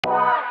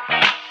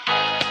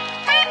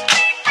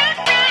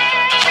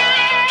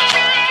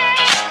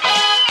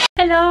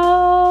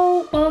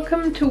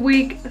welcome to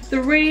week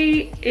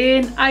 3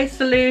 in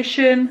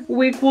isolation.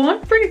 Week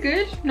 1, pretty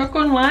good, not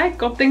gonna lie,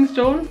 got things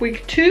done.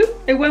 Week 2,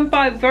 it went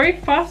by very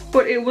fast,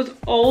 but it was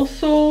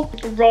also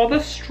rather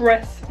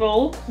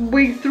stressful.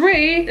 Week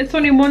 3, it's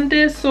only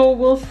Monday, so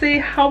we'll see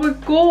how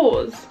it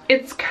goes.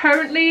 It's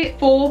currently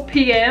 4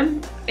 p.m.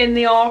 in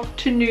the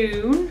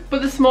afternoon,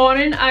 but this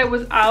morning I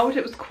was out,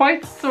 it was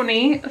quite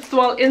sunny,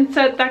 so I'll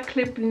insert that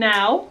clip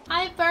now.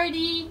 Hi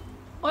birdie!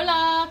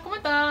 Hola! ¿Cómo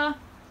está?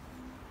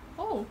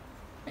 Oh,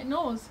 it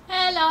knows.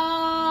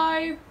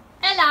 Hello!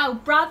 Hello,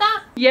 brother!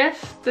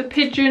 Yes, the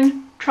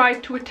pigeon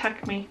tried to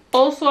attack me.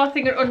 Also, I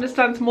think it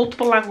understands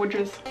multiple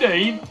languages.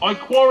 Dean, I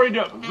quarried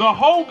up the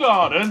whole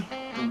garden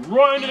from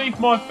right underneath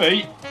my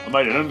feet. I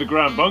made an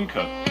underground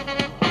bunker.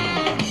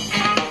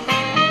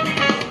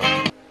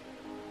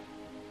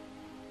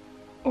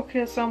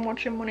 Okay, so I'm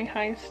watching Money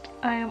Heist.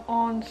 I am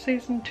on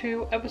season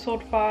 2,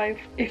 episode 5.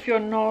 If you're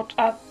not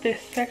at this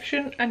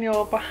section and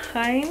you're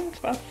behind,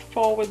 fast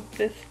forward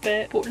this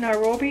bit. But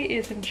Nairobi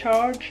is in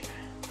charge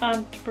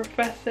and the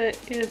professor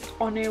is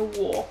on a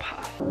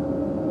warpath.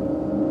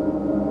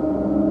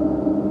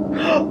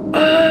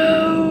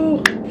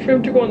 Oh! For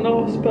him to go in the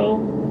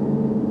hospital.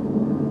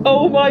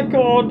 Oh my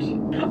god.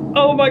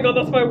 Oh my god,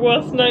 that's my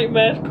worst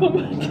nightmare.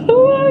 Come to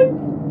life.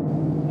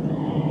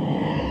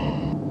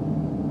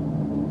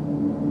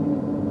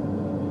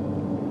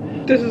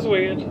 This is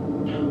weird.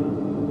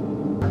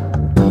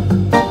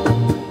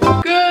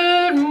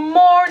 Good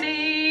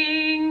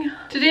morning!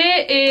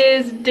 Today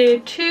is day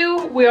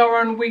 2. We are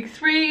on week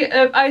 3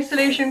 of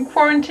isolation,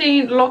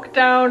 quarantine,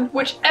 lockdown,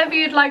 whichever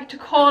you'd like to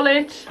call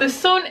it. The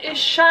sun is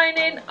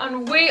shining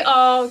and we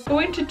are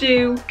going to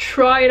do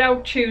Try It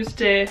Out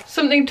Tuesday.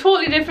 Something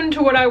totally different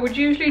to what I would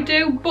usually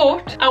do,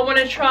 but I want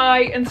to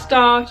try and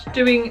start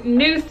doing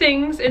new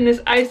things in this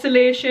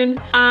isolation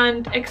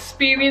and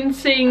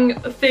experiencing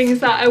things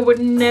that I would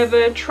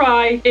never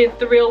try if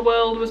the real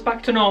world was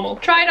back to normal.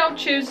 Try It Out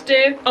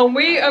Tuesday, and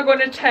we are going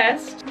to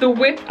test the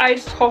whipped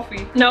iced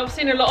coffee. Now, I've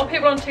seen a lot of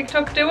people on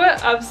TikTok do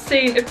it. I've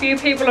seen a few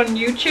people on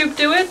YouTube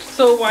do it.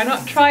 So why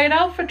not try it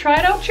out for Try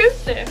It Out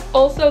Tuesday?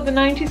 Also, the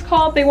 90s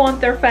called, they want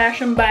their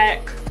fashion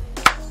back.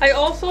 I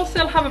also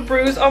still have a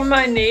bruise on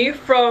my knee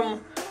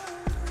from,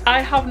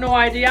 I have no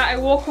idea. I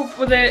woke up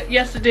with it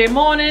yesterday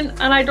morning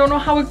and I don't know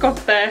how it got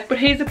there. But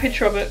here's a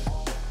picture of it.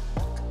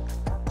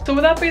 So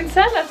with that being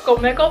said, let's go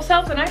make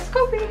ourselves a nice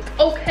coffee.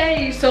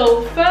 Okay,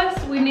 so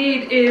first we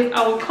need is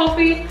our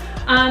coffee.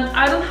 And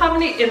I don't have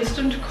any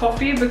instant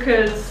coffee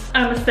because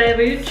I'm a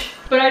savage,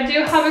 but I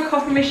do have a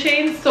coffee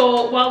machine.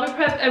 So while we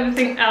prep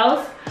everything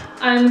else,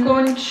 I'm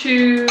going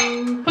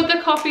to put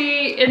the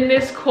coffee in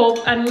this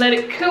cup and let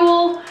it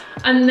cool,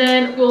 and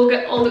then we'll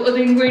get all the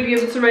other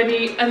ingredients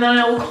ready and then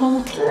I'll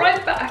come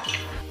right back.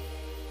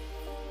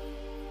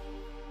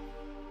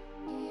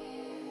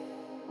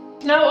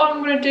 Now all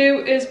I'm going to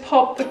do is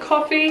pop the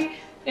coffee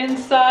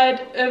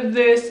inside of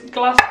this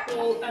glass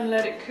bowl and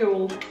let it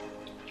cool.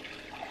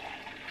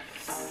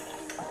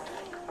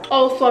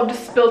 Also, I've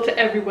just spilled it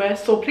everywhere,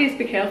 so please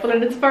be careful,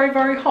 and it's very,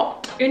 very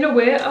hot. In a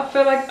way, I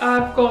feel like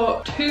I've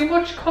got too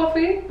much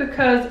coffee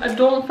because I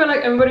don't feel like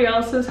everybody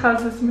else's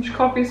has this much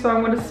coffee, so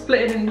I'm going to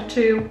split it into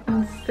 2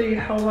 and see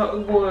how that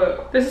will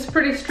work. This is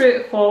pretty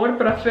straightforward,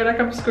 but I feel like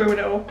I'm screwing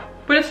it up.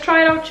 But it's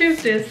Try It Out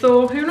Tuesday,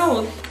 so who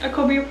knows? I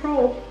could be a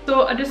pro.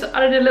 So I just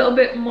added a little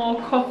bit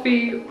more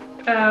coffee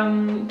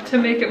to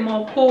make it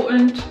more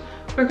potent,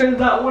 because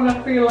that one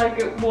I feel like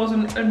it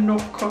wasn't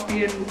enough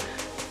coffee, and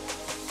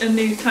in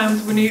these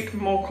times we need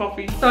more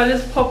coffee. So I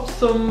just popped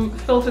some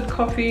filtered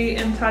coffee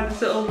inside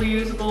this little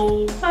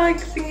reusable bag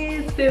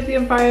thingy, save the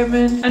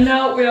environment. And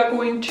now we are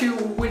going to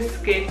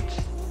whisk it.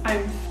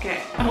 I'm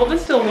scared. I hope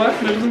this still works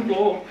and it doesn't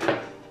blow up.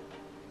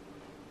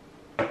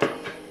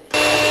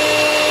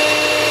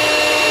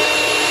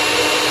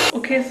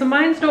 Okay, so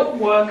mine's not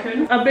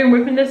working. I've been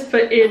whipping this for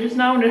ages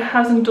now and it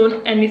hasn't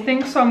done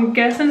anything, so I'm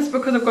guessing it's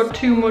because I've got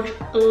too much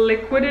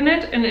liquid in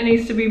it and it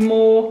needs to be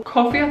more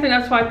coffee. I think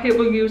that's why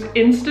people use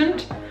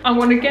instant. I'm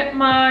going to get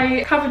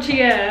my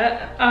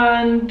cafetiere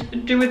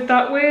and do it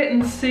that way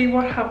and see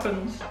what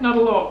happens. Not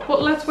a lot,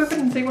 but let's whip it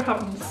and see what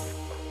happens.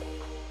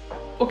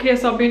 Okay,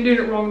 so I've been doing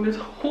it wrong this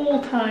whole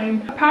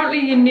time. Apparently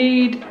you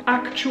need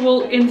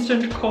actual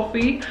instant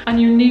coffee and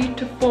you need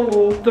to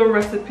follow the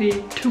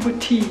recipe to a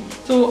T.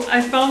 So I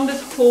found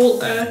this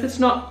Whole Earth. It's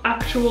not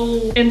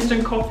actual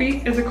instant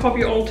coffee, it's a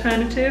coffee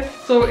alternative.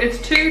 So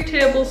it's 2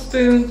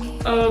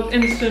 tablespoons of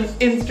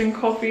instant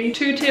coffee,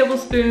 2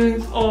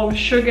 tablespoons of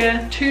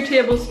sugar, 2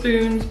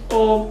 tablespoons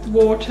of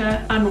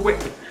water, and whip.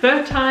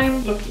 Third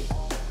time lucky.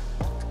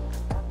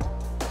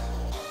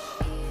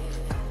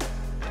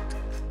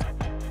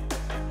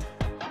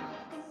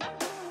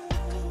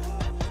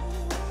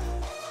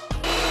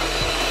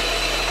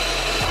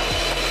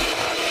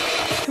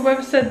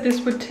 Whoever said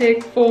this would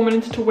take 4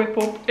 minutes to whip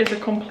up is a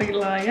complete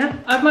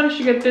liar. I've managed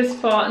to get this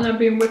far and I've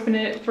been whipping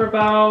it for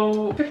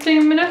about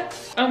 15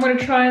 minutes. I'm going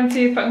to try and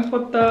see if I can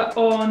put that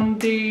on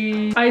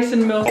the ice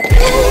and milk.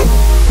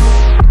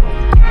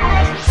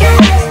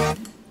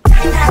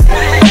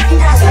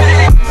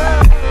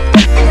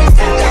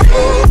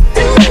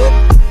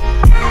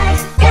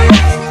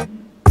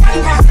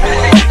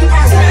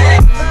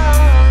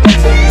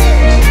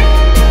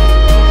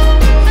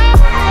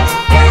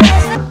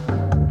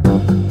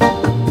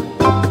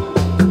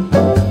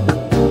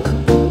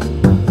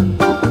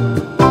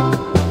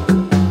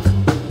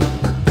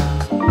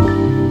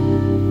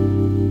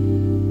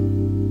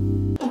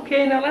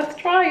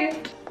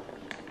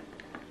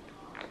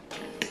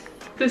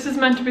 This is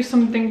meant to be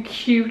something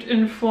cute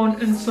and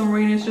fun, and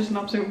submarine is just an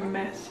absolute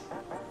mess.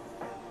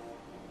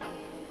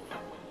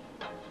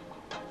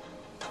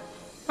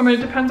 I mean,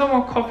 it depends on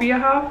what coffee you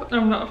have.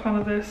 I'm not a fan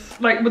of this.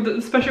 Like,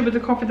 especially with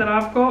the coffee that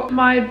I've got.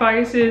 My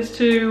advice is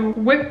to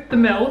whip the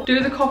milk, do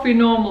the coffee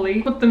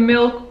normally, put the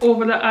milk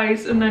over the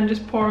ice, and then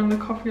just pour in the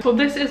coffee. So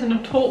this isn't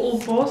a total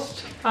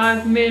bust.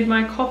 I've made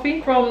my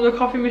coffee from the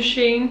coffee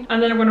machine,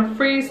 and then I'm going to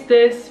freeze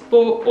this,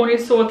 but only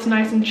so it's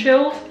nice and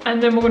chilled,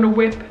 and then we're going to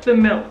whip the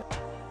milk.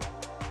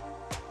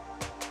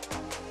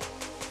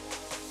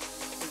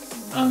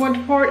 I'm going to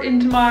pour it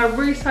into my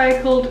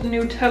recycled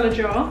Nutella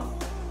jar.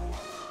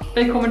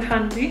 They come in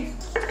handy.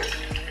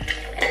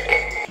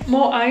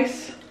 More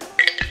ice.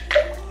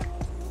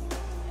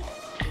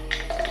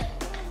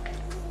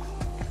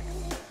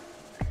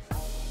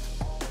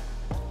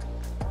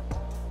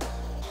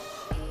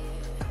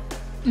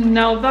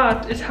 Now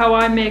that is how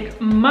I make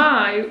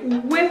my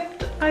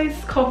whipped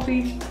iced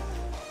coffee.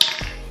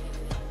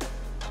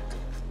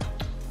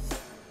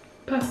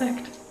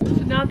 Perfect.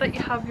 So now that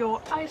you have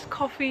your iced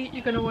coffee,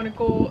 you're going to want to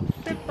go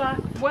sit back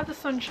where the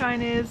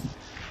sunshine is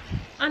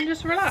and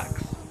just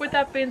relax. With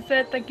that being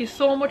said, thank you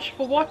so much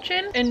for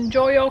watching.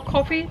 Enjoy your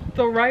coffee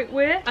the right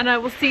way, and I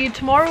will see you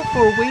tomorrow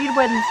for Weed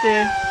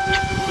Wednesday.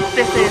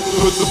 This is.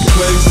 Put the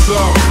place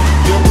up.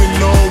 Yeah, we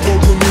know what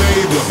we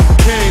made of.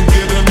 Can't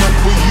get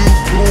enough of you,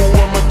 boo,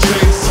 I'm a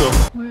chaser.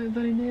 Where are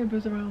there any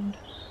neighbours around?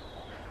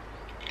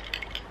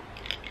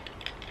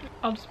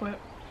 I'll just wait.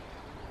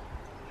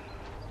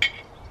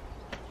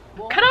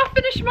 Can I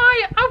finish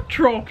my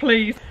outro,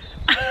 please?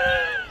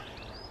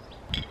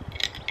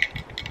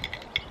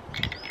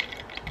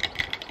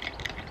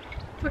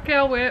 Okay,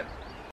 I'll wait.